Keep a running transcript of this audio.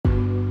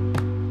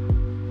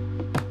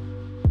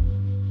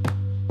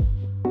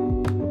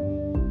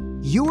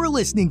You're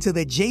listening to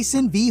the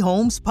Jason V.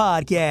 Holmes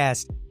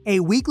Podcast, a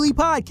weekly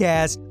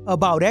podcast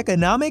about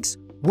economics,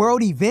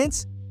 world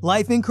events,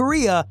 life in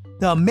Korea,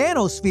 the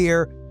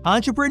Manosphere,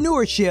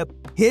 entrepreneurship,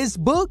 his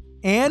book,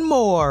 and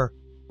more.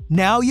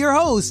 Now your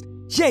host,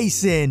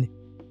 Jason.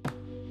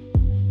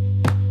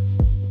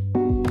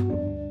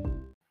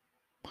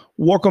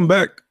 Welcome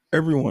back,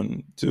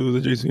 everyone, to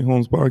the Jason V.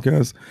 Holmes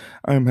Podcast.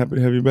 I am happy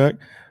to have you back.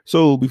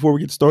 So before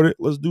we get started,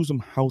 let's do some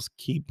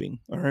housekeeping.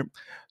 All right.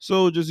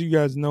 So just so you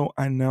guys know,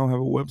 I now have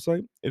a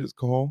website. It is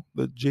called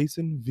the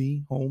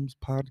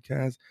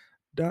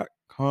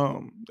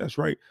JasonVHolmespodcast.com. That's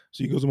right.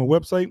 So you go to my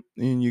website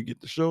and you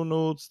get the show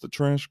notes, the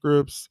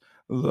transcripts,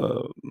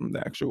 the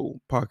actual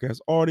podcast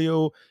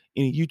audio,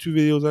 any YouTube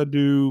videos I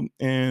do,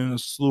 and a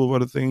slew of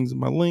other things,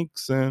 my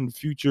links and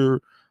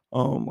future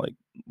like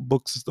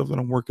books and stuff that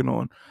I'm working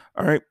on.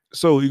 All right.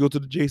 So you go to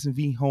the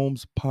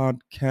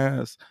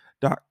JasonVHolmespodcast.com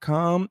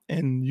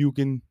and you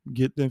can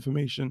get the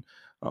information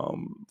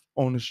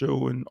on the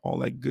show and all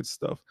that good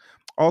stuff.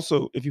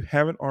 Also, if you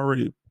haven't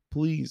already,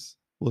 please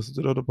listen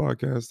to the other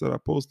podcasts that I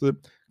posted,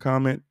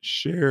 comment,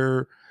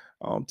 share,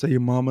 tell your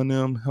mom and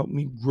them, help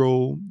me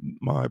grow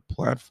my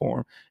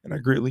platform. And I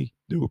greatly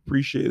do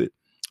appreciate it.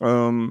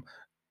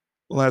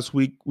 Last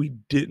week we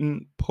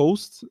didn't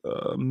post,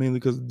 mainly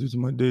because due to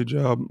my day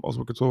job, I was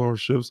working 12-hour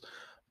shifts,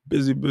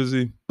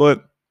 busy.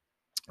 But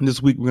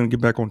this week we're gonna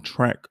get back on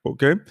track.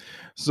 Okay,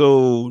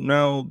 so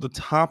now the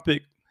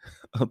topic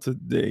of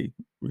today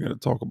we're gonna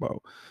talk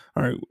about.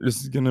 All right, this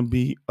is gonna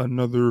be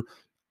another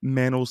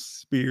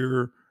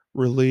Manosphere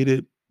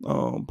related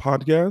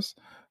podcast.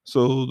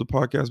 So the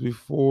podcast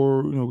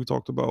before, we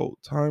talked about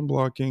time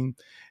blocking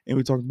and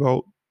we talked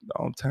about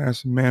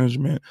task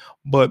management,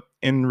 but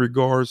in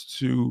regards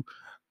to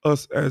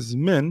us as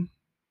men,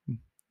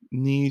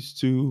 needs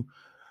to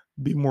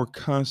be more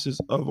conscious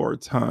of our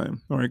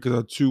time, all right? Because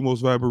our two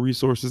most valuable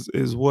resources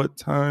is what?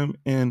 Time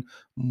and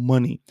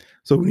money.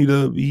 So we need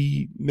to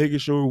be making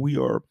sure we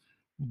are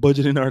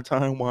budgeting our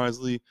time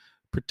wisely,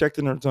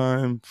 protecting our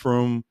time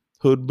from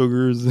hood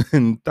boogers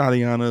and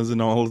Tatianas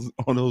and all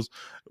those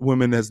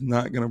women that's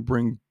not going to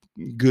bring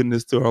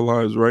goodness to our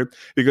lives, right?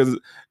 Because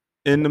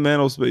in the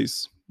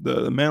manospace,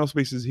 the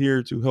manospace is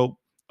here to help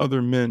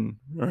other men,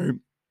 right?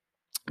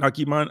 Now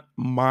keep in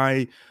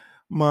mind,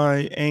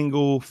 my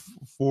angle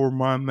for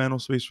my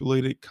Manosphere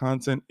related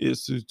content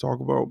is to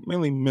talk about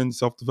mainly men's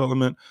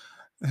self-development,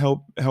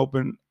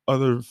 helping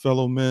other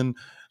fellow men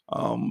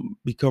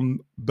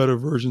become better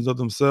versions of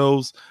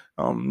themselves.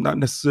 Not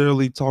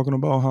necessarily talking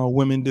about how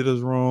women did us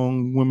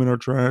wrong, women are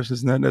trash.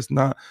 That's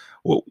not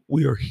what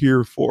we are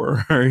here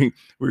for. Right?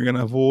 We're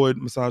gonna avoid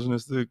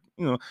misogynistic.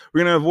 We're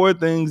gonna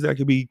avoid things that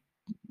could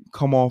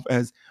come off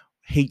as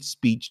hate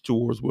speech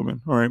towards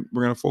women. All right,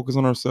 we're going to focus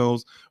on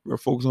ourselves. We're going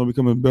to focus on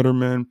becoming better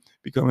men,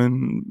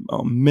 becoming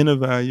men of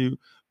value,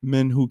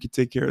 men who can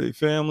take care of their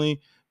family,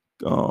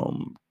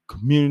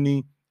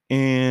 community,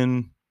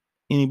 and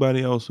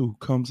anybody else who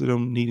comes to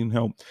them needing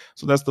help.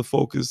 So that's the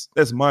focus.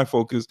 That's my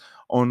focus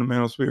on the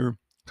Manosphere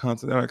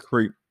content that I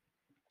create.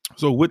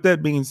 So with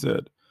that being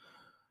said,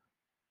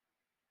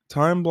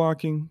 time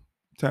blocking,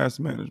 task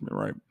management,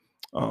 right?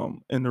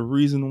 And the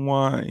reason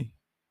why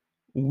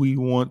we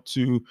want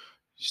to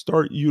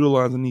start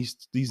utilizing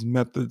these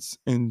methods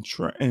and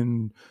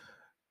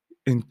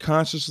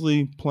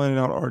consciously planning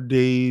out our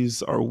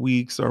days, our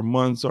weeks, our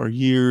months, our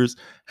years,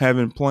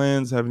 having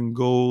plans, having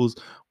goals,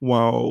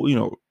 while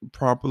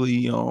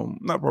properly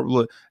not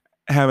properly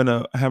having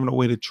a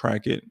way to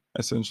track it,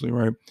 essentially,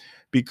 right?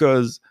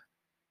 Because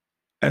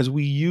as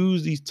we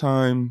use these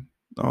time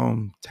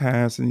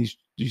tasks and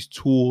these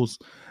tools,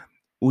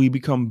 we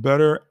become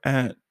better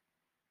at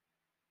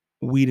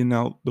weeding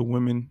out the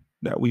women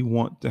that we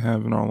want to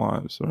have in our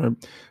lives, right?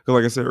 Because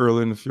like I said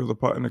earlier in a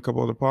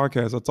couple other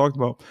podcasts, I talked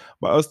about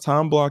by us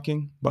time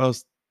blocking, by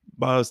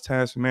us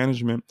task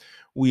management,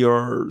 we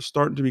are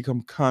starting to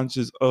become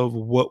conscious of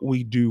what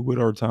we do with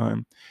our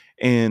time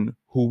and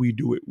who we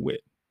do it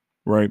with,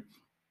 right?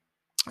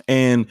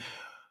 And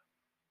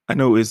I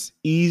know it's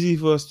easy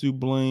for us to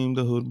blame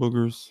the hood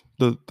boogers,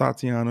 the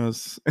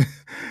Tatianas,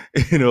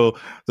 the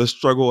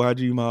struggle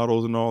IG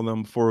models and all of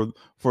them for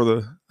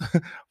the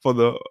for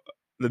the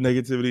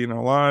negativity in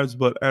our lives.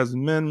 But as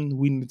men,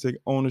 we need to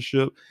take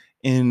ownership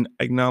and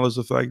acknowledge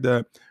the fact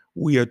that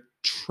we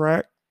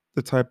attract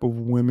the type of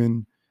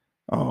women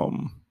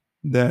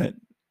that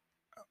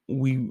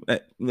we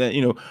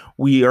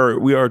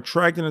are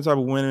attracting the type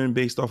of women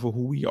based off of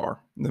who we are.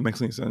 If that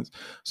makes any sense.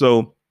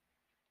 So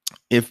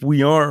if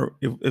the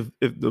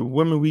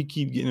women we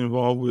keep getting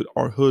involved with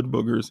are hood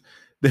boogers,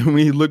 then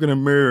we look in the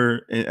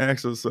mirror and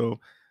ask ourselves,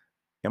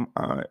 am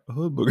I a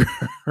hood booger?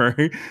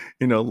 Right?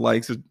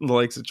 Likes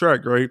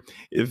attract, right?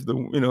 If if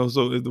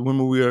the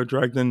women we are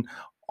attracting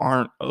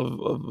aren't of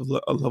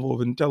a level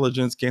of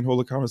intelligence, can't hold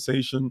a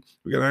conversation,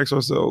 we gotta ask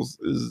ourselves,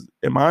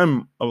 am I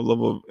of a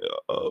level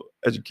of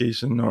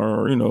education,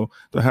 or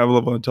to have a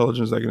level of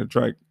intelligence that can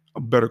attract a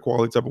better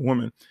quality type of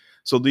woman?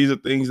 So these are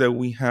things that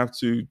we have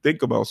to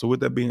think about. So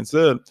with that being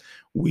said,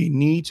 we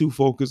need to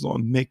focus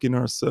on making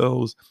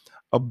ourselves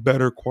a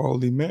better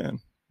quality man,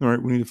 All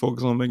right, we need to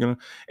focus on making.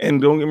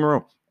 And don't get me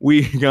wrong,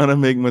 we gotta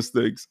make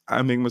mistakes.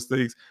 I make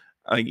mistakes,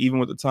 like even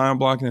with the time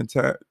blocking and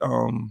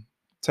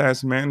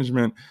task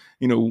management.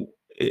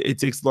 It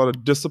takes a lot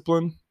of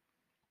discipline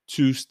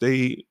to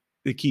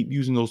keep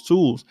using those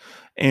tools.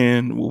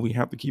 And what we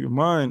have to keep in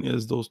mind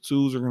is those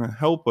tools are going to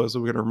help us. So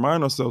we got to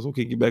remind ourselves,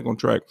 okay, get back on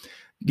track,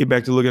 get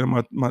back to looking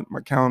at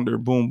my calendar,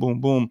 boom,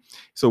 boom, boom.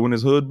 So when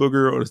this hood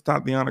booger or this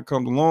Tatiana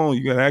comes along,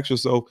 you got to ask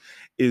yourself,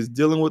 is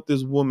dealing with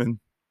this woman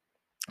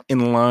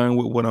in line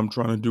with what I'm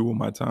trying to do with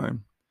my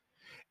time?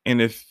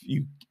 And if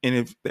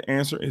the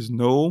answer is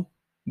no,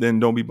 then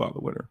don't be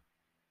bothered with her.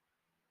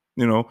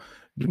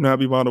 Do not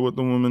be bothered with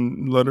the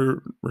woman. Let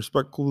her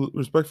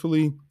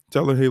respectfully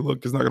tell her, hey,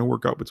 look, it's not going to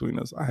work out between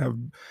us.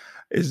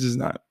 It's just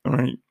not. All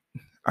right.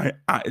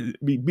 I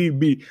be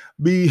be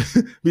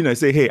nice.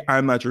 Say, hey,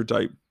 I'm not your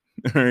type.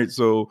 All right.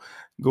 So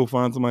go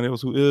find somebody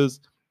else who is.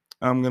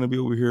 I'm going to be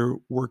over here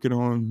working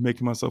on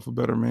making myself a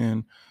better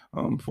man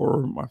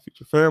for my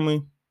future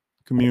family,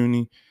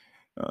 community,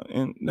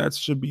 and that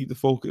should be the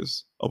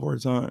focus of our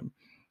time.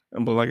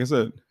 But like I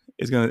said,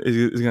 it's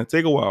gonna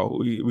take a while.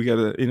 We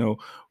gotta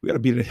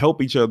be able to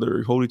help each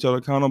other, hold each other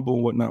accountable,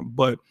 and whatnot.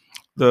 But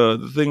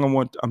the thing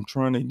I'm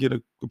trying to get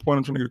the point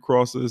I'm trying to get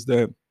across is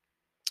that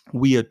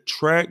we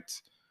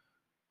attract,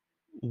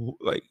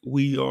 like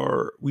we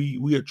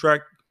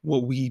attract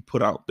what we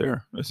put out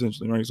there,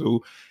 essentially, right?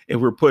 So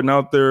if we're putting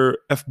out there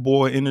F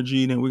boy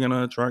energy, then we're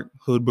gonna attract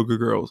hood booger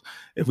girls.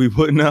 If we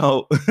putting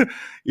out,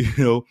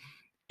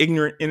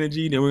 ignorant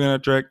energy, then we're gonna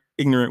attract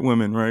ignorant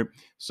women, right?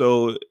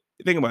 So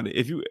think about it.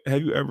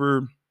 Have you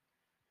ever,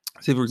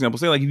 say for example,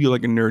 say like if you're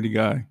like a nerdy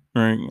guy,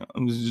 right?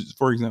 Just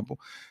for example,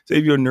 say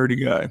if you're a nerdy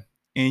guy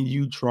and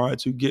you try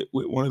to get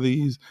with one of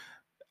these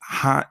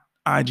hot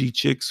IG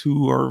chicks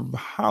who are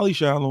highly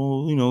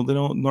shallow, they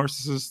don't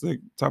narcissistic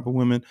type of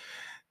women,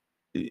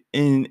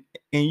 and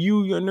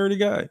you're a nerdy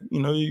guy,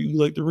 you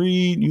like to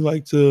read, you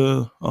like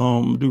to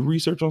do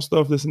research on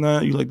stuff, this and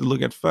that, you like to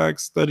look at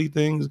facts, study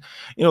things,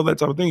 that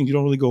type of thing. You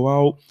don't really go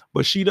out,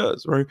 but she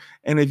does, right?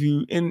 And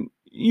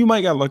you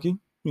might got lucky,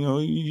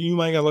 you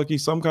might got lucky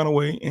some kind of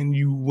way, and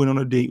you went on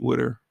a date with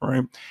her,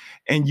 right?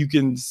 And you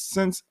can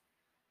sense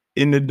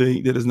in the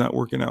date that is not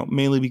working out,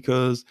 mainly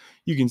because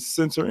you can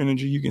sense her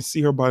energy, you can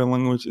see her body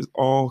language is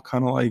all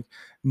kind of like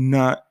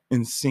not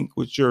in sync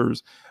with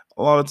yours.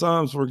 A lot of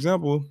times, for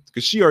example,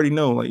 because she already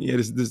know, like, yeah,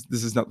 this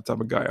is not the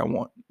type of guy I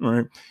want,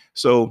 right?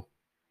 So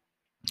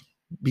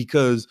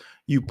because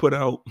you put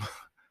out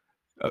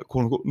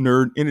quote unquote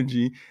nerd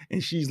energy,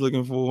 and she's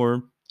looking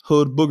for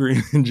hood booger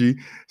energy,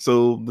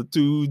 so the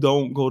two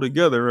don't go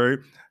together, right?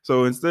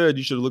 So instead,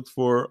 you should look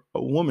for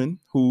a woman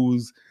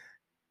who's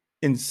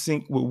in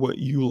sync with what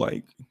you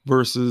like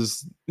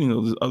versus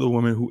the other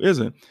woman who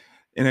isn't,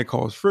 and that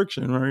causes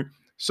friction, right?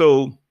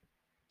 So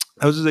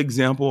that was just an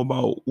example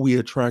about we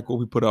attract what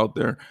we put out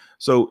there.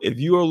 So if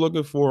you are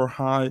looking for a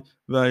high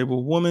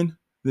valuable woman,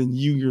 then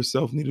you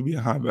yourself need to be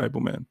a high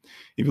valuable man.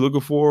 If you're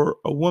looking for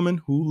a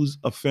woman who's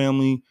a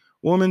family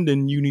woman,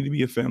 then you need to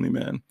be a family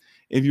man.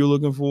 If you're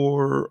looking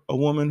for a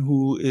woman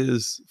who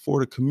is for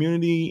the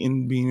community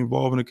and being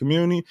involved in the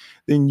community,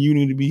 then you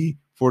need to be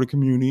for the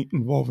community,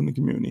 involved in the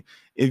community.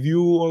 If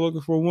you are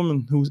looking for a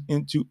woman who's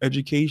into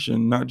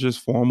education, not just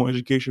formal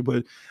education,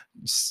 but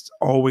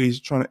always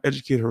trying to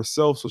educate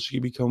herself so she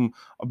can become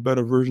a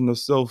better version of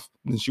self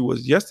than she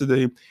was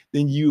yesterday,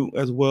 then you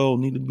as well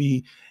need to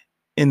be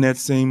in that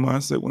same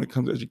mindset when it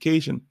comes to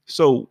education.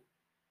 So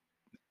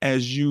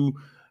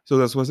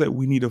that's what I said.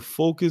 We need to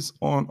focus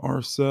on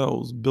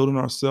ourselves, building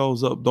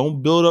ourselves up.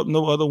 Don't build up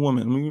no other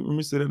woman. Let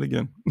me say that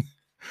again.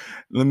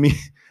 let me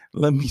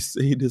let me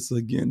say this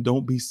again.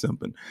 Don't be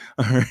simping.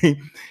 All right.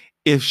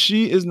 If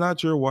she is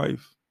not your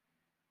wife,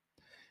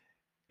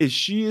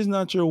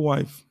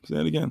 say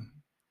it again.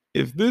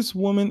 If this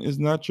woman is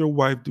not your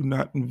wife, do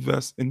not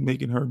invest in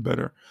making her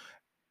better.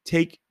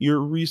 Take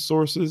your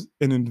resources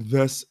and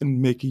invest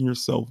in making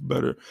yourself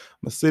better.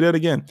 Let's say that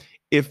again.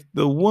 If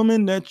the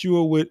woman that you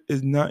are with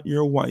is not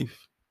your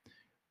wife,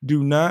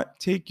 do not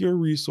take your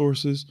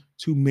resources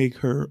to make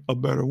her a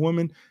better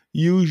woman.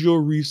 Use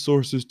your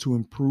resources to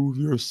improve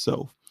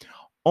yourself.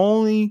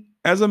 Only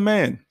as a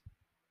man.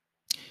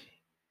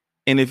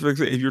 And if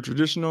you're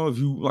traditional, if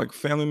you like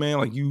family man,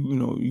 like you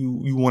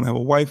want to have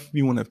a wife,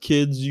 you want to have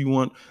kids, you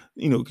want,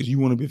 because you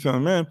want to be a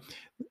family man,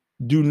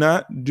 do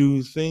not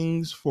do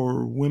things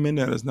for women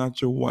that is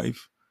not your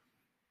wife.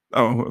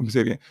 Oh, let me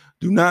say it again.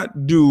 Do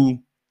not do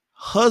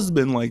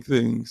husband-like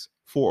things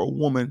for a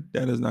woman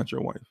that is not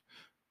your wife.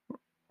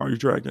 Are you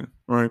tracking?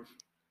 All right.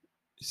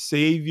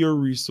 Save your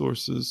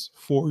resources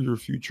for your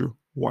future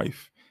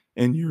wife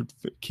and your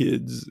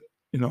kids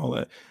and all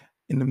that.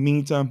 In the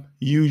meantime,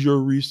 use your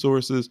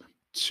resources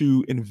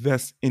to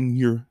invest in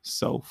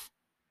yourself.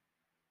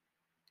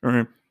 All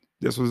right.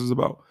 That's what this is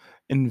about.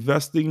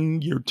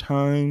 Investing your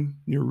time,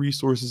 your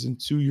resources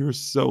into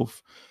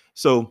yourself.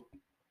 So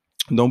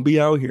don't be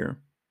out here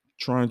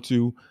trying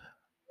to,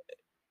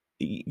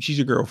 she's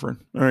your girlfriend.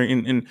 All right.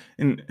 And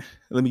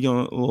let me go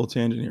on a little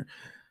tangent here.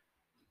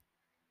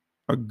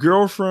 A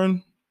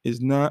girlfriend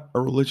is not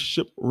a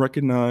relationship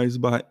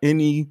recognized by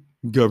any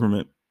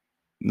government.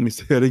 Let me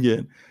say that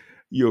again.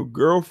 Your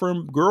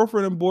girlfriend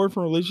and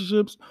boyfriend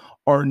relationships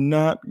are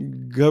not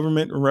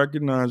government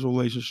recognized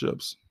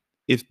relationships.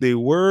 If they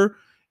were,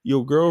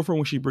 your girlfriend,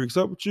 when she breaks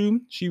up with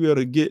you, she be able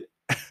to get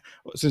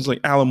essentially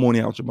alimony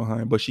out your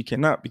behind, but she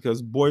cannot,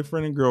 because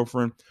boyfriend and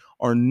girlfriend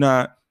are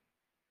not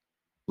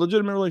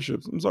legitimate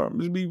relationships. I'm sorry,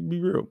 just be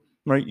real,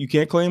 right? You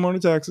can't claim on the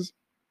taxes.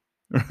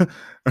 All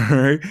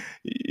right.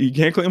 You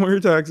can't claim on your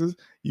taxes.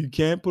 You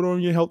can't put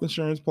on your health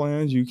insurance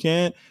plans. You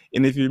can't.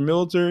 And if you're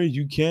military,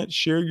 you can't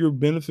share your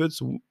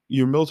benefits,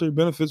 your military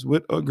benefits,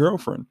 with a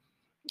girlfriend.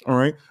 All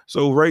right.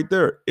 So right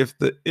there,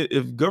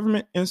 if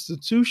government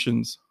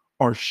institutions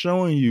are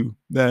showing you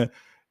that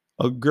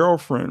a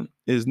girlfriend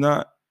is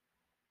not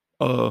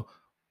a,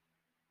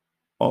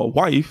 a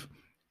wife,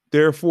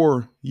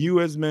 therefore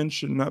you as men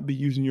should not be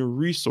using your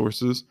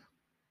resources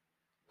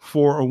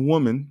for a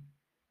woman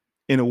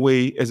in a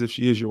way as if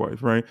she is your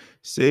wife, right?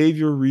 Save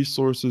your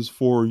resources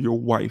for your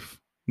wife,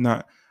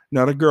 not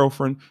a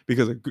girlfriend,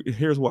 because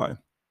here's why.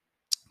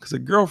 Because a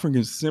girlfriend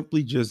can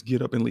simply just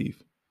get up and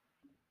leave.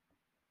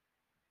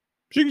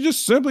 She can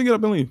just simply get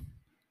up and leave.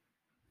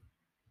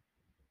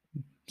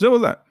 Simple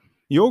as that.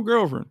 Your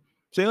girlfriend,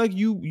 say like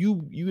you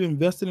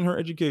invested in her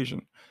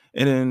education,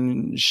 and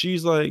then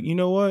she's like, you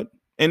know what?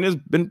 And there's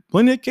been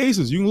plenty of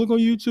cases. You can look on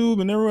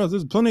YouTube and everywhere else.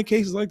 There's plenty of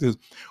cases like this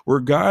where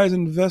guys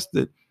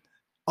invested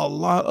a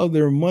lot of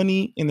their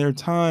money and their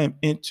time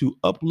into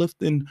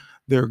uplifting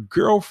their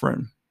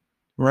girlfriend,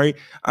 right?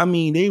 I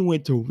mean, they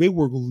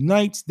work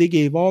nights, they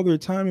gave all their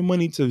time and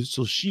money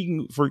so she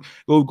can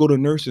go to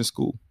nursing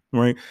school,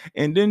 right?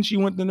 And then she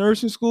went to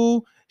nursing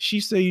school. She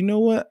said, you know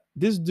what,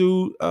 this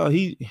dude,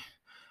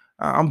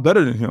 I'm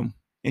better than him,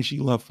 and she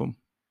left him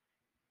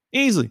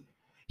easily.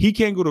 He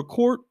can't go to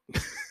court.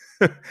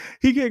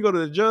 He can't go to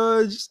the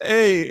judge.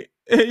 Hey,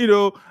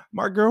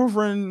 my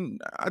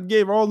girlfriend, I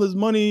gave her all this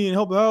money and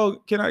help her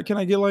out. Can I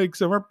get like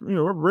some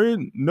bread?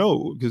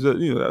 No, because that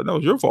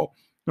was your fault,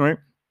 right?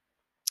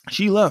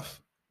 She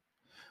left.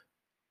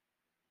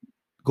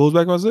 Goes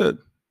back to what I said.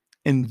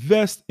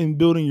 Invest in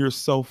building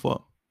yourself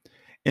up,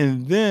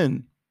 and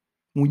then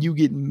when you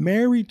get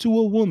married to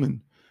a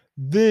woman,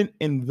 then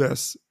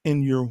invest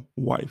in your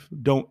wife.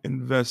 Don't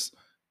invest.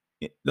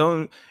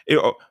 Don't.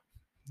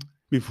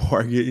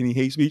 Before I get any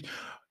hate speech,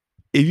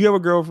 if you have a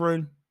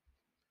girlfriend,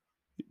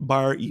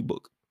 buy our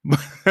ebook. All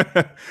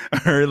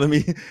right, I'm gonna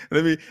meet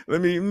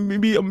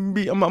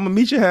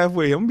you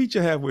halfway. I'm gonna meet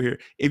you halfway here.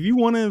 If you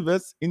want to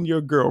invest in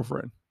your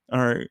girlfriend,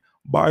 all right,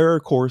 buy her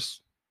a course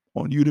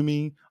on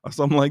Udemy or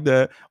something like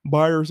that.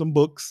 Buy her some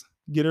books.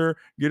 Get her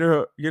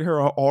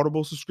an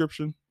Audible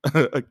subscription,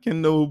 a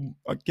Kindle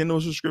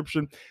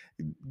subscription.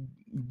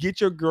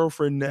 Get your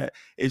girlfriend that.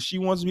 If she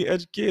wants to be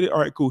educated, all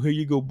right, cool. Here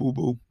you go, boo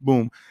boo,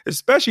 boom.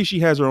 Especially if she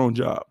has her own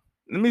job.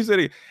 Let me say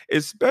that.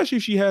 Especially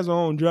if she has her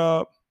own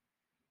job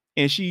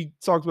and she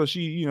talks about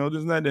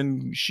this and that,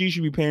 then she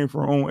should be paying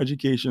for her own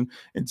education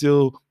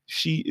until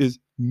she is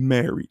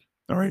married.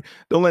 All right.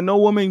 Don't let no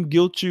woman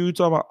guilt you,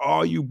 talk about,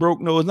 oh, you broke.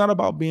 No, it's not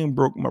about being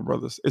broke, my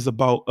brothers. It's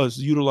about us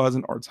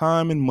utilizing our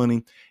time and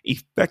money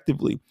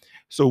effectively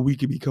so we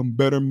can become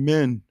better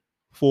men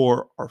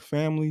for our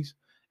families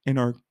and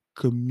our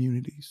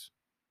communities.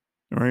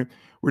 All right.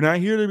 We're not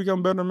here to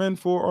become better men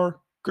for our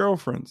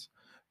girlfriends.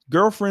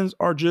 Girlfriends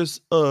are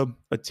just a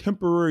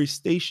temporary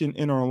station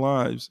in our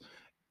lives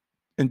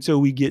until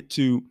we get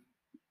to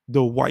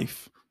the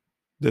wife,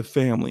 the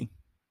family.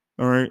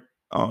 All right.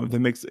 If that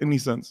makes any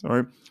sense. All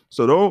right.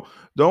 So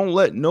don't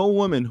let no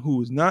woman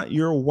who is not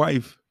your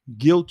wife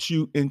guilt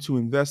you into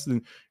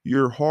investing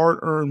your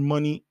hard-earned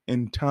money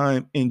and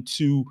time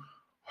into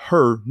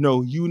her.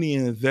 No, you need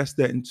to invest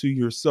that into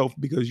yourself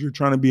because you're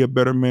trying to be a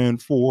better man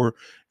for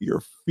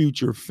your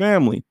future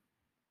family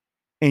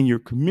and your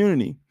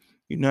community.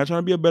 You're not trying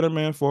to be a better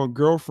man for a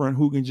girlfriend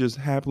who can just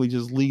happily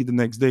just leave the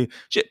next day.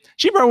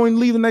 She probably wouldn't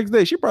leave the next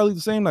day. She probably leave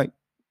the same night.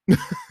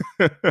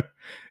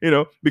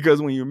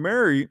 Because when you're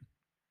married,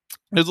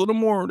 there's a little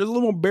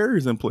more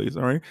barriers in place.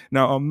 All right.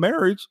 Now, a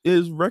marriage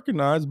is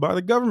recognized by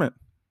the government.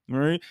 All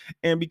right.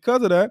 And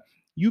because of that,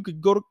 you could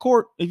go to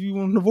court if you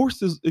want to divorce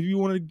this, if you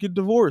want to get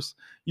divorced.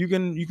 You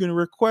can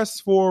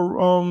request for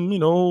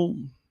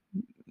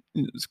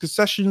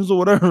concessions or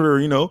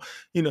whatever,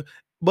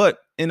 But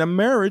in a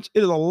marriage,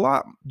 it is a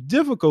lot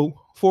difficult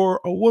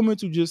for a woman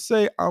to just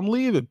say, I'm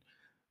leaving.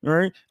 All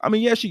right. I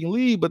mean, yes, she can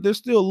leave, but there's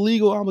still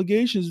legal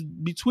obligations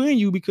between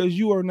you because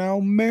you are now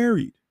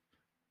married.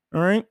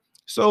 All right.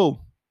 So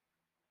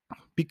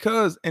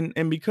because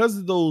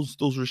of those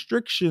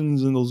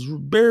restrictions and those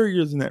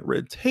barriers and that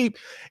red tape,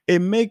 it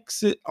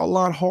makes it a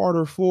lot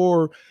harder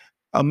for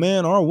a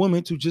man or a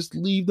woman to just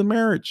leave the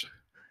marriage.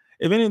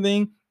 If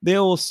anything, they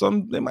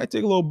might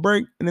take a little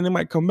break and then they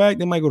might come back.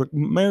 They might go to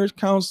marriage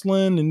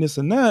counseling and this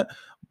and that,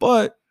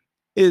 but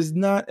it's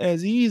not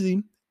as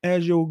easy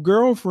as your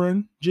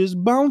girlfriend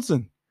just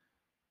bouncing.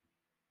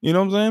 You know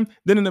what I'm saying?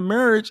 Then in the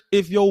marriage,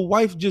 if your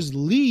wife just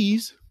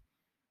leaves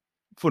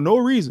for no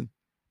reason,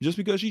 just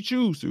because she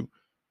chooses to,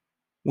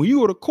 When you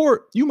go to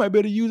court, you might be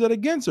able to use that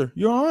against her.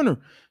 Your Honor,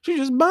 she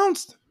just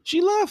bounced.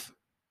 She left.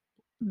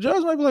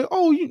 Judge might be like,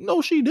 oh, you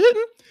know she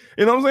didn't.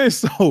 You know what I'm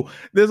saying? So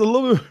there's a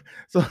little bit.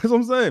 So that's what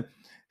I'm saying.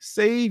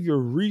 Save your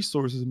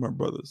resources, my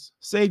brothers.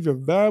 Save your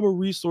valuable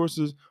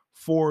resources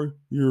for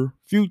your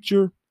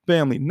future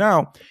family.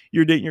 Now,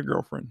 you're dating your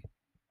girlfriend.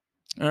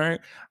 All right.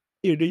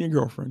 You're dating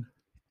your girlfriend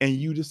and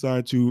you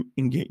decide to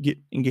get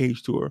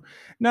engaged to her.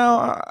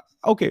 Now,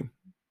 okay.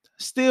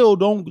 Still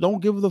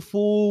don't give her the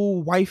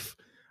full wife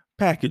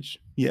package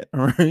yet.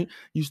 All right.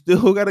 You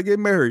still gotta get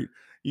married.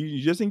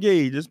 You just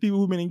engaged. There's people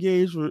who've been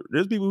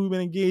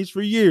engaged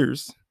for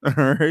years.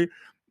 All right.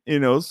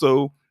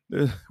 So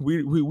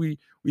we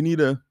need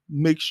to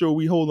make sure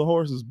we hold the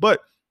horses.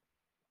 But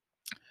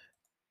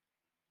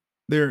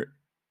there,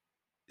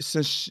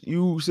 since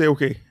you say,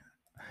 okay,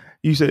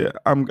 you say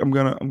I'm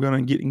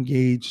gonna get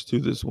engaged to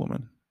this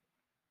woman.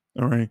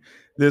 All right.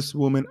 This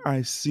woman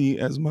I see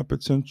as my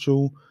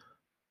potential,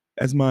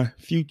 as my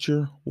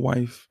future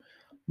wife,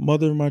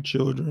 mother of my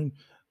children,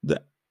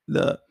 the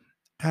the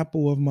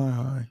apple of my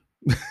eye.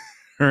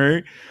 All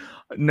right.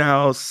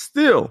 Now,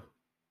 still,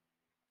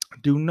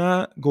 do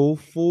not go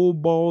full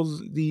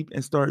balls deep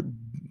and start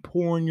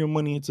pouring your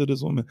money into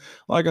this woman.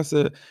 Like I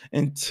said,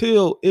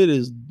 until it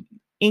is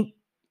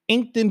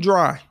inked and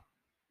dry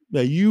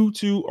that you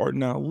two are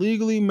now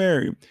legally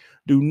married,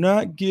 do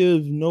not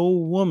give no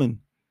woman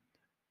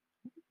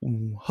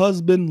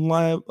husband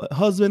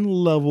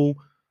level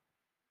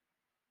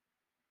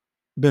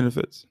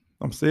benefits.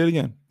 I'm saying it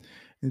again.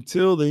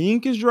 Until the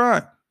ink is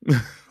dry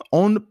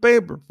on the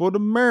paper for the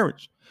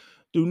marriage,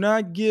 do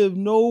not give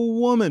no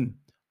woman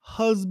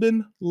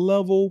husband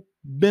level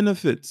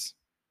benefits.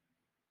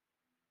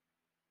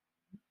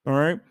 All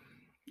right?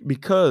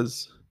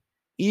 Because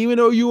even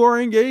though you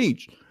are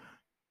engaged,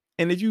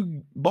 and if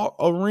you bought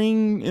a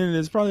ring and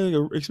it's probably like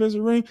an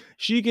expensive ring,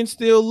 she can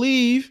still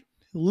leave,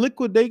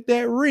 liquidate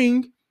that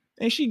ring,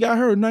 and she got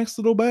her a nice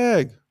little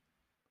bag.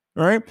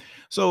 All right?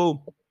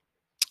 So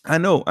I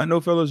know,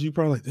 fellas, you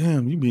probably like,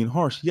 damn, you being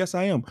harsh. Yes,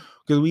 I am,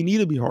 because we need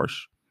to be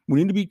harsh. We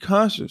need to be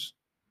conscious.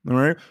 All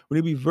right,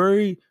 we need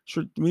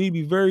to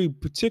be very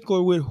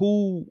particular with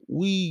who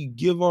we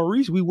give our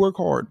reason. We work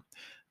hard.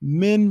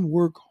 Men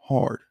work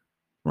hard,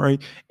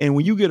 right? And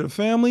when you get a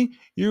family,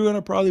 you're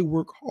gonna probably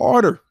work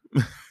harder,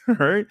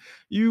 right?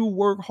 You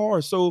work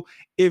hard. So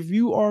if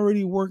you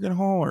already working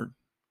hard,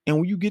 and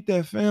when you get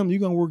that family,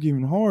 you're gonna work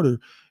even harder.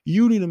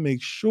 You need to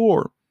make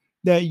sure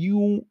that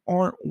you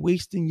aren't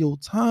wasting your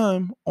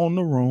time on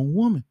the wrong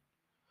woman.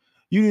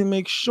 You need to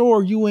make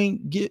sure you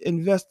ain't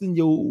investing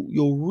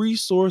your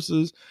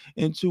resources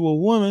into a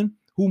woman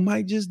who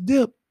might just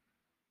dip.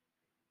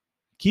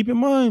 Keep in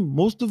mind,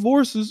 most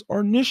divorces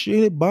are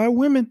initiated by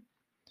women.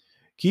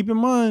 Keep in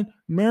mind,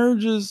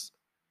 marriages,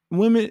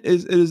 women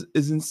is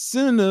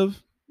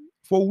incentive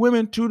for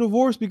women to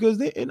divorce because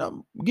they end up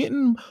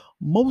getting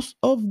most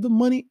of the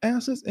money,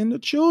 assets, and the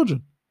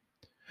children.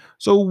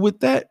 So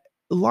with that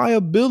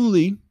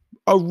liability,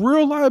 a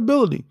real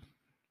liability,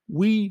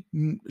 we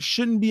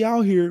shouldn't be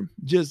out here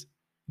just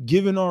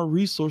giving our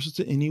resources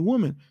to any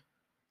woman,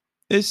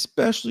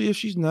 especially if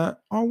she's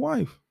not our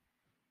wife.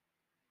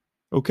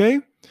 Okay?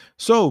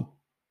 So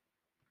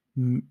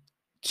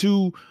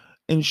to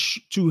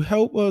to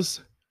help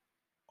us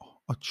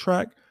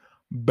attract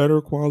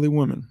better quality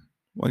women,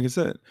 like I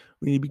said,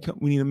 we need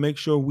to make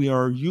sure we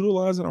are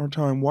utilizing our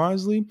time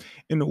wisely.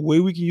 And the way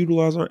we can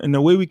utilize and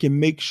the way we can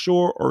make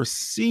sure or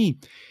see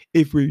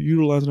if we're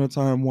utilizing our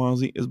time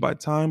wisely is by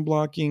time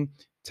blocking,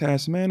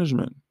 task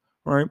management,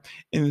 right?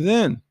 And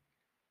then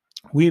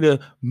we need to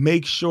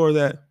make sure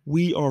that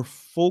we are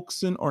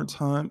focusing our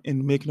time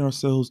and making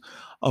ourselves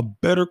a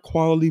better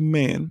quality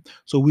man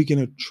so we can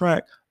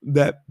attract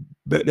that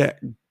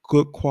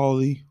good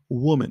quality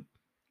woman.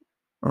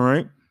 All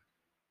right.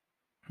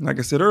 Like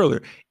I said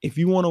earlier, if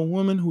you want a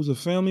woman who's a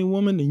family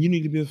woman, then you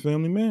need to be a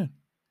family man.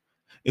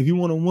 If you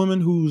want a woman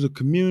who's in a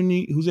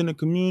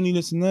community,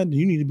 this and that, then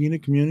you need to be in a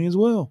community as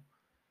well.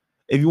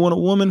 If you want a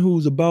woman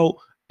who's about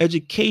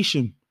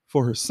education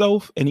for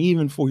herself and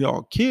even for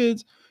y'all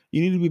kids,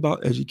 you need to be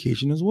about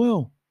education as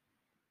well.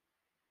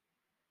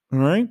 All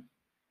right.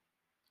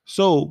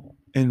 So,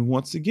 and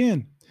once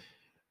again,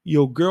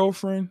 your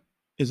girlfriend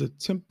is a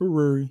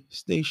temporary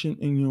station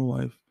in your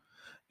life.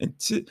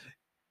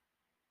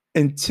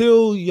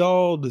 Until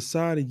y'all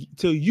decide,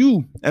 till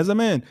you as a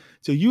man,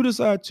 till you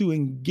decide to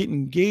get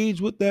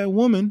engaged with that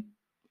woman,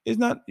 it's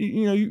not,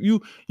 you're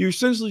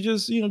essentially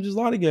just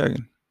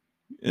lollygagging.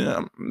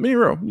 Me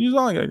real, you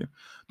lollygagging.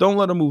 Don't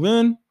let her move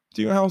in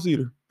to your house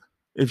either.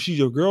 If she's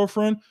your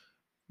girlfriend,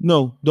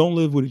 no, don't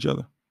live with each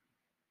other.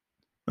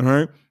 All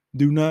right,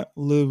 do not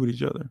live with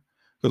each other,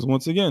 because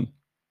once again,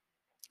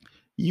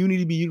 you need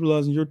to be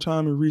utilizing your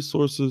time and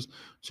resources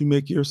to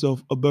make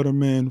yourself a better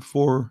man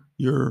for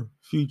your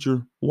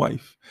future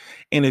wife.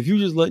 And if you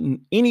just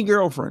letting any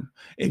girlfriend,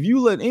 if you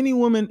let any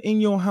woman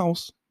in your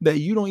house that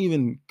you don't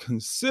even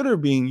consider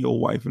being your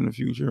wife in the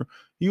future,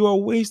 you are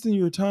wasting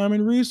your time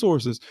and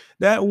resources.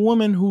 That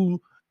woman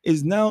who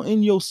is now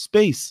in your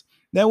space,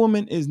 That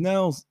woman is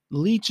now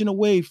leeching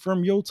away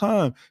from your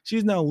time.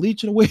 She's now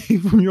leeching away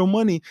from your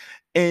money,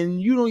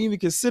 and you don't even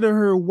consider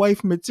her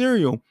wife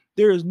material.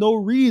 There is no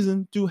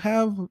reason to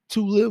have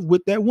to live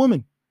with that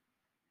woman.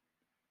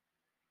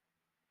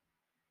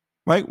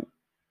 Right?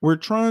 We're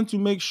trying to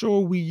make sure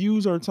we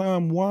use our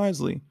time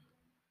wisely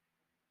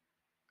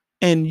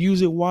and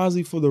use it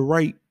wisely for the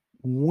right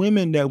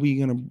women that we're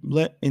gonna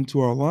let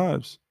into our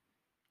lives.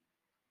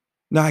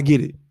 Now I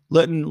get it.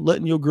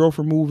 Letting your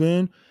girlfriend move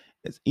in,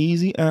 it's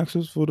easy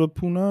access for the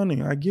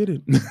punani. I get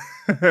it.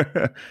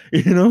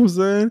 You know what I'm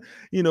saying?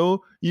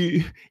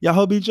 Y'all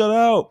help each other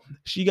out.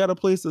 She got a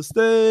place to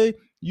stay.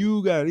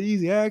 You got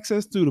easy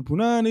access to the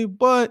punani,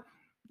 but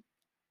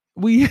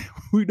we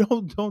we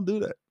don't do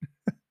that.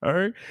 All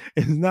right.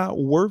 It's not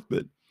worth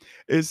it,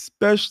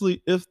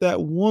 especially if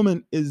that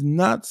woman is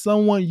not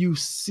someone you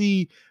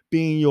see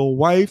being your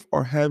wife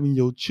or having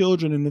your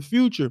children in the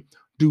future.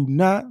 Do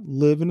not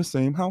live in the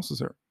same house as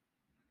her.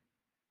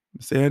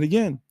 Say it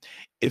again.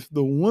 If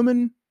the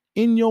woman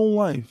in your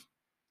life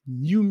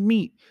you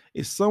meet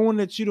is someone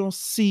that you don't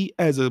see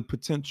as a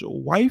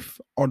potential wife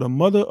or the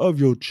mother of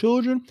your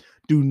children,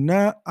 do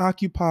not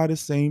occupy the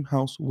same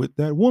house with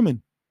that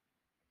woman.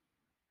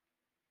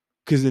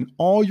 Because then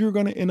all you're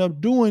going to end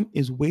up doing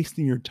is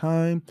wasting your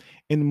time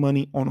and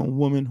money on a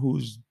woman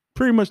who's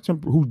pretty much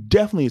who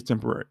definitely is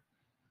temporary.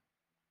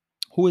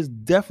 Who is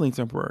definitely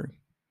temporary.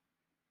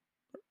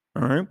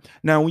 All right.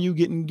 Now, when you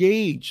get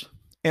engaged,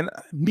 and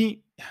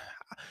me,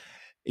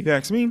 if you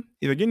ask me,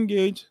 if I get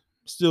engaged,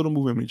 still don't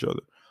move in with each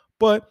other.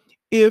 But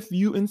if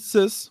you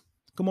insist,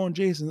 come on,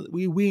 Jason,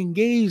 we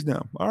engaged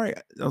now. All right.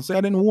 I'll say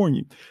I didn't warn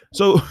you.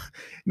 So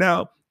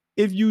now,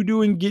 if you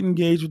do get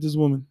engaged with this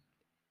woman,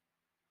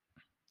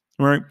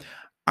 right,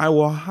 I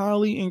will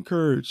highly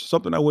encourage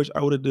something I wish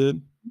I would have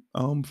did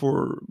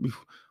for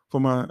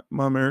my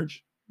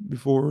marriage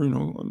before,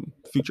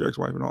 future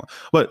ex-wife and all.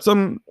 But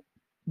something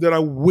that I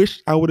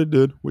wish I would have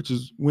did, which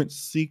is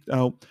seeked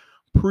out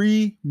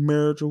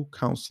premarital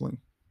counseling.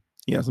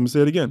 Yes, I'm gonna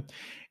say it again.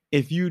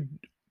 If you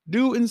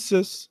do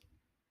insist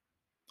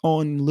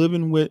on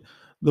living with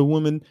the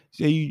woman,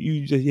 say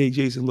you say, hey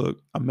Jason,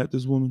 look, I met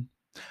this woman.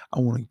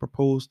 I want to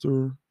propose to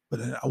her,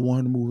 but I want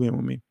her to move in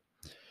with me.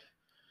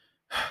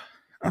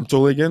 I'm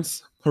totally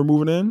against her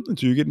moving in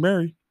until you get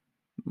married.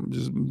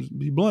 Just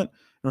be blunt,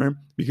 all right?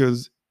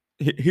 Because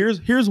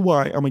here's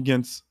why I'm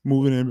against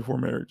moving in before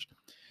marriage.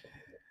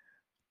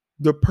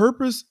 The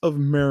purpose of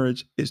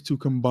marriage is to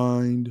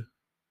combine,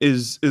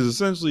 is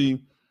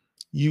essentially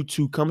you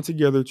two come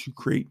together to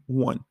create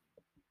one.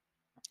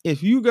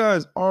 If you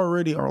guys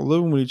already are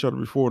living with each other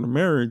before the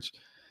marriage,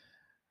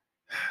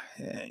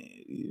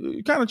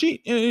 you kind of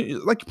cheat,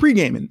 like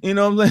pre-gaming, you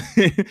know what I'm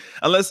saying?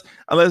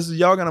 unless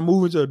y'all gonna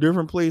move into a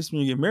different place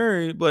when you get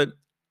married. But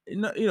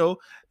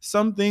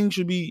some things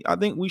should be, I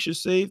think we should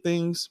save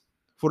things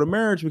for the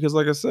marriage, because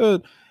like I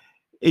said,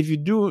 if you're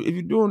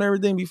doing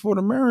everything before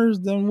the marriage,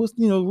 then what's,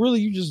 really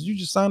you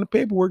just sign the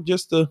paperwork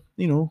just to,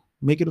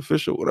 make it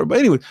official, whatever. But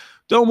anyway,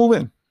 don't move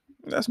in.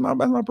 That's my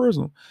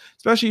personal,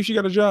 especially if she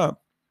got a job.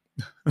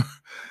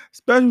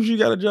 Especially if she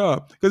got a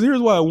job. Because here's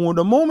why: when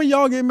the moment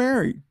y'all get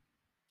married,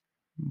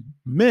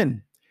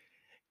 men,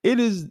 it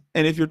is,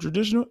 and if you're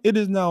traditional, it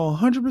is now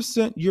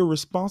 100% your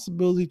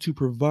responsibility to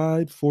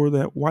provide for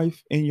that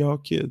wife and y'all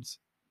kids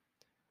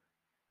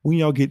when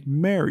y'all get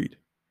married.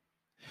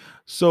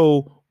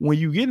 So when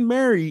you get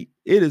married,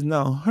 it is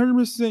now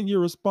 100% your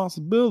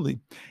responsibility.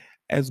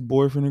 As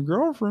boyfriend and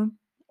girlfriend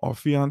or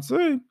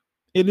fiance,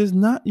 it is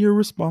not your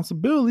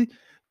responsibility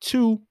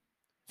to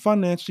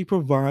financially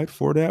provide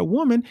for that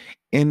woman,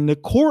 and the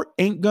court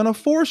ain't gonna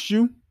force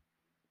you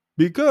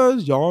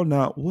because y'all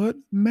not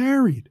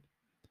married.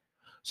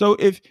 So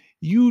if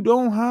you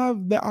don't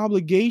have the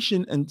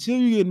obligation until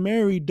you get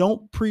married,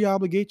 don't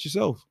pre-obligate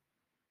yourself.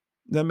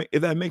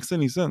 If that makes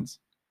any sense.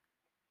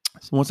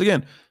 So once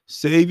again,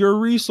 save your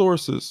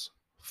resources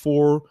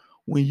for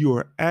when you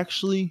are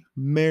actually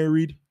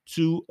married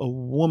to a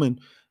woman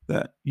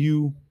that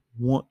you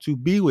want to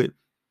be with.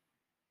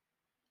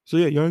 So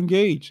yeah, you're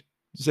engaged.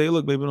 Say,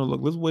 look, baby, no, look,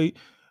 let's wait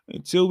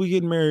until we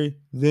get married,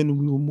 then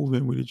we will move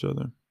in with each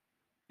other.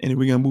 And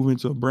we're gonna move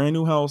into a brand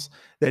new house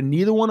that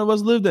neither one of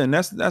us lived in.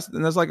 That's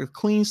like a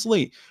clean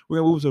slate. We're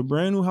gonna move to a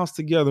brand new house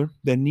together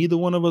that neither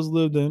one of us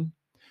lived in.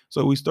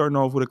 So we starting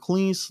off with a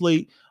clean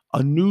slate,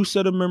 a new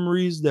set of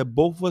memories that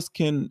both of us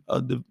can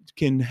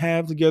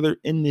have together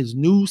in this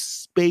new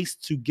space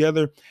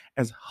together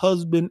as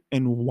husband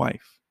and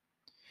wife.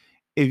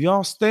 If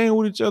y'all staying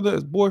with each other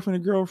as boyfriend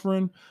and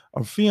girlfriend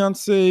or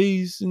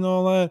fiancés and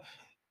all that,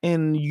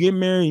 and you get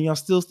married and y'all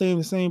still stay in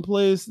the same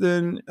place,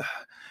 then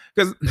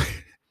because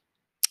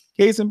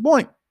case in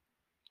point,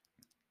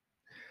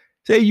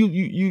 say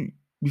you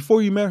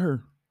before you met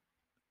her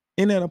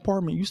in that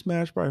apartment, you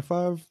smashed probably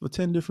 5 or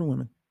 10 different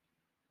women.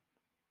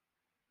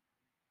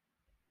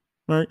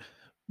 Right?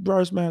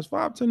 Probably smashed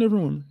 5, 10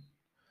 different women.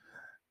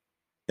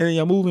 And then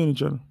y'all move in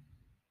each other.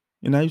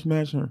 And now you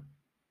smashing her.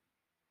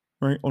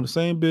 Right? On the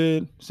same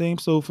bed, same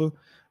sofa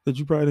that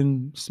you probably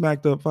done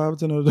smacked up 5 or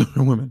 10 other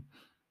different women.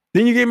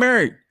 Then you get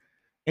married.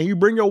 and you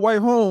bring your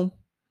wife home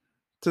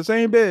to the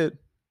same bed,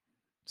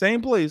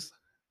 same place,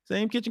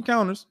 same kitchen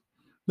counters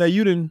that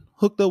you done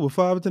hooked up with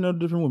 5 or 10 other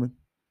different women.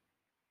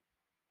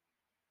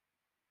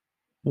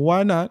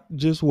 Why not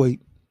just wait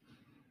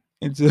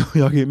until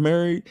y'all get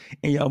married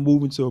and y'all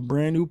move into a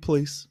brand new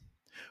place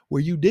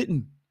where you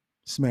didn't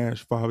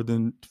smash 5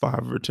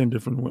 or 10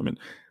 different women,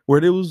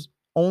 where there was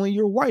only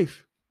your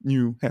wife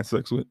you had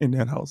sex with in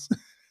that house.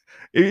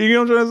 You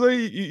know what I'm trying to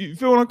say? You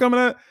feel what I'm coming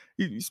at?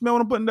 You smell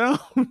what I'm putting down?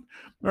 All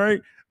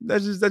right.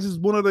 That's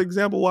just one other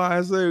example why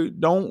I say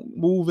don't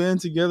move in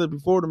together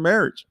before the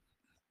marriage.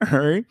 All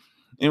right.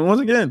 And once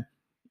again,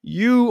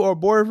 you are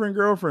boyfriend,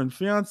 girlfriend,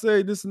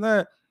 fiance, this and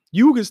that.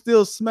 You can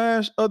still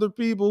smash other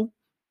people,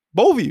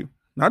 both of you,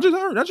 not just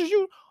her, not just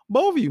you,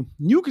 both of you.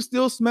 You can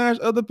still smash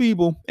other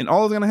people, and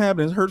all that's gonna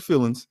happen is hurt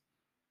feelings.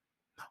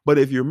 But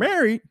if you're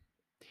married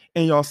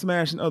and y'all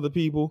smashing other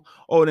people,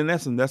 oh, then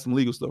that's some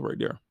legal stuff right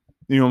there.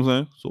 You know what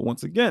I'm saying? So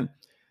once again,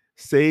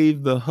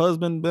 save the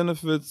husband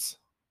benefits,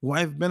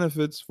 wife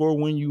benefits for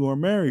when you are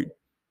married.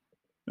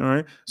 All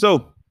right.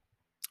 So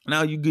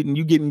now you get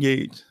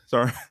engaged.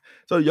 Sorry.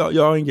 So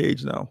y'all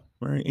engaged now,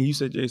 right? And you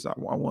said, Jason,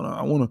 I wanna, I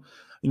don't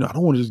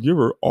want to just give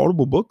her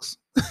Audible books.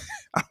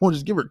 I don't want to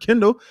just give her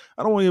Kindle.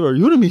 I don't want to give her a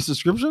Udemy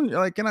subscription.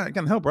 Like, can I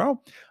help her out?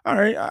 All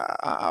right,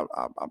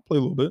 I'll play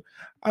a little bit.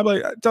 I'm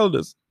like, tell her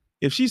this.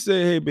 If she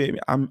said, hey, baby,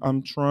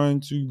 I'm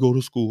trying to go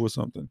to school or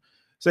something,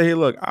 say, hey,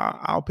 look,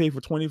 I'll pay for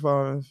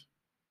 25,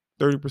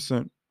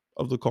 30%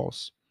 of the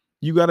cost.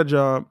 You got a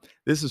job.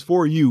 This is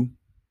for you,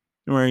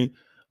 right?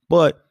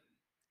 But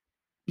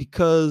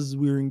because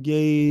we're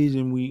engaged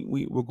and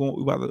we're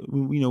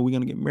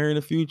gonna get married in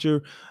the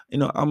future,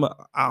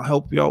 I'll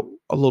help you out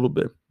a little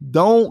bit.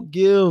 Don't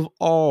give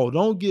more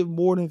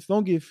than,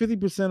 don't give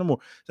 50% or more.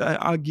 So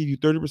I'll give you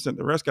 30%.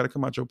 The rest got to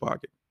come out your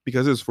pocket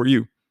because it's for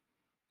you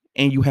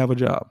and you have a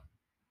job,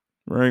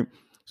 right?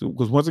 So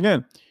because once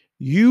again,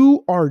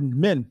 you are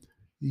men,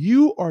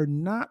 you are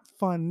not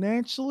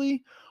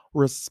financially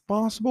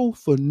responsible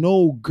for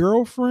no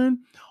girlfriend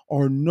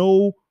or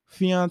no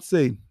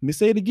fiance. Let me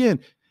say it again.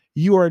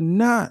 You are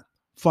not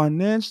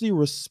financially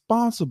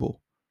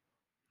responsible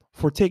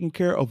for taking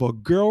care of a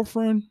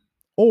girlfriend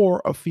or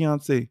a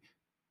fiance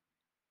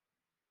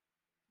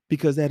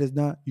because that is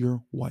not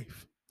your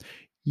wife.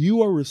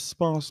 You are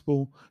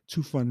responsible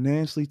to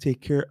financially take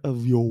care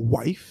of your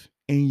wife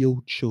and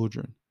your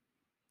children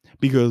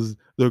because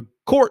the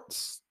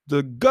courts,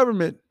 the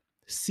government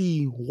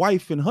see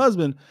wife and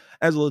husband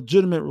as a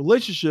legitimate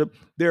relationship.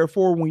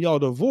 Therefore, when y'all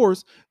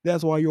divorce,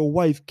 that's why your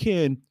wife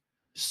can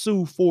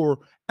sue for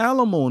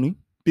alimony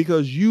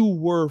because you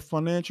were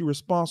financially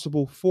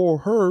responsible for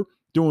her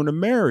during the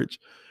marriage.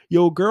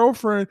 Your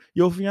girlfriend,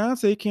 your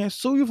fiance can't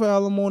sue you for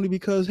alimony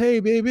because, hey,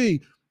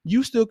 baby,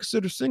 you still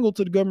consider single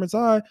to the government's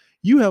eye.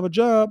 You have a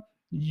job.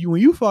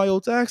 When you file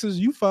your taxes,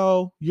 you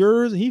file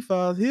yours and he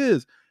files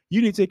his.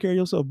 You need to take care of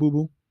yourself,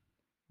 boo-boo.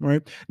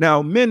 Right?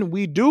 Now, men,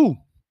 we do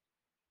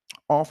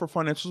offer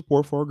financial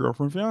support for our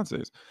girlfriend,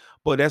 fiancés,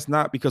 but that's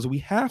not because we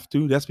have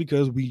to. That's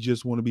because we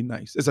just want to be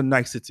nice. It's a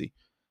nicety.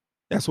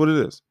 That's what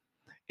it is.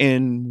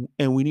 And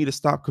we need to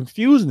stop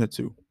confusing the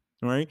two,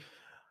 right?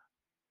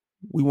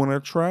 We want to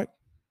attract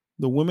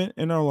the women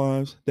in our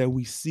lives that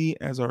we see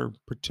as our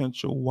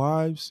potential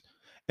wives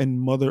and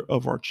mother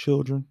of our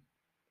children.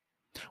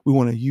 We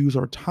want to use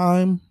our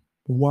time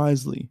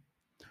wisely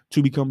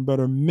to become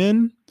better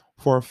men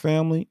for our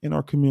family and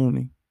our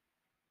community.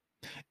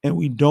 And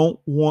we don't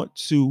want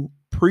to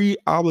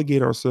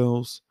pre-obligate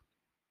ourselves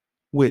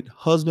with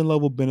husband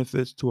level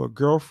benefits to a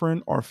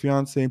girlfriend or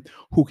fiance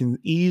who can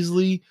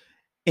easily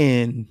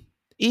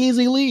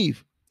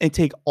leave and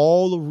take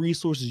all the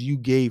resources you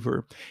gave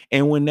her.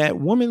 And when that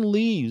woman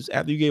leaves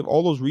after you gave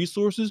all those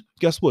resources,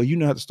 guess what? You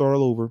know how to start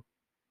all over.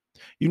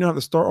 You know how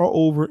to start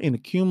all over and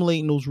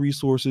accumulating those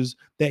resources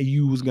that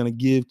you was going to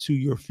give to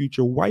your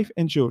future wife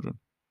and children.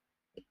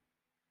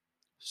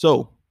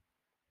 So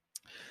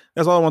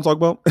that's all I want to talk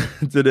about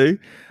today.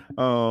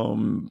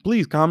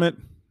 Please comment,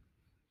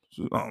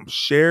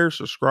 share,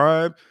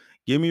 subscribe,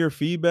 give me your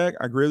feedback.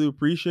 I greatly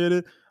appreciate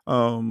it.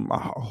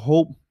 I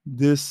hope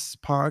this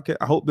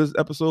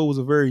episode was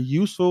a very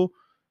useful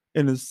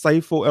and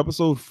insightful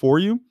episode for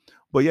you.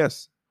 But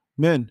yes,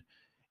 men,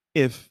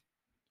 if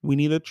we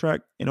need to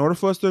attract, in order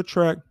for us to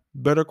attract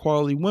better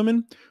quality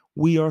women,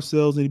 we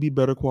ourselves need to be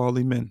better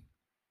quality men.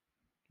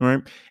 All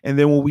right. And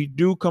then when we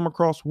do come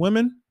across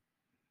women,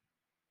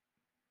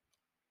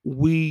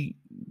 we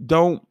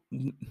don't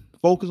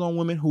focus on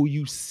women who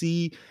you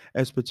see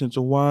as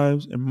potential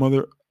wives and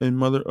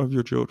mother of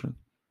your children.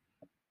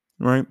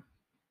 Right?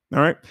 All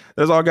right.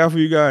 That's all I got for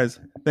you guys.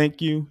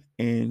 Thank you,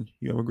 and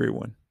you have a great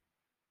one.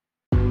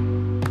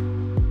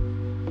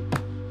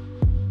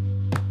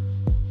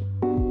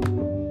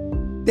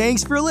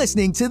 Thanks for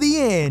listening to the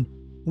end.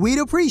 We'd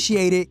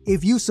appreciate it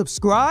if you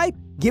subscribe,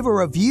 give a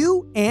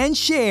review, and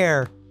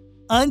share.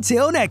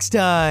 Until next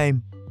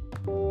time.